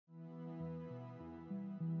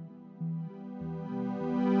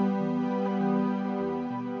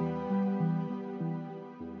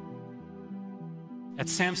At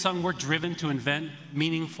Samsung, we're driven to invent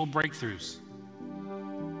meaningful breakthroughs.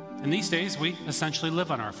 And these days, we essentially live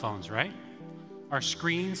on our phones, right? Our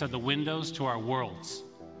screens are the windows to our worlds.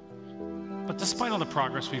 But despite all the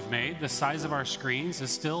progress we've made, the size of our screens is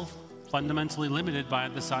still fundamentally limited by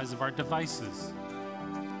the size of our devices.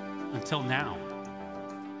 Until now.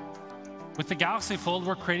 With the Galaxy Fold,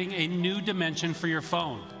 we're creating a new dimension for your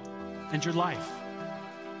phone and your life.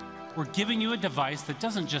 We're giving you a device that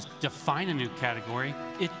doesn't just define a new category,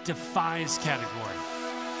 it defies category.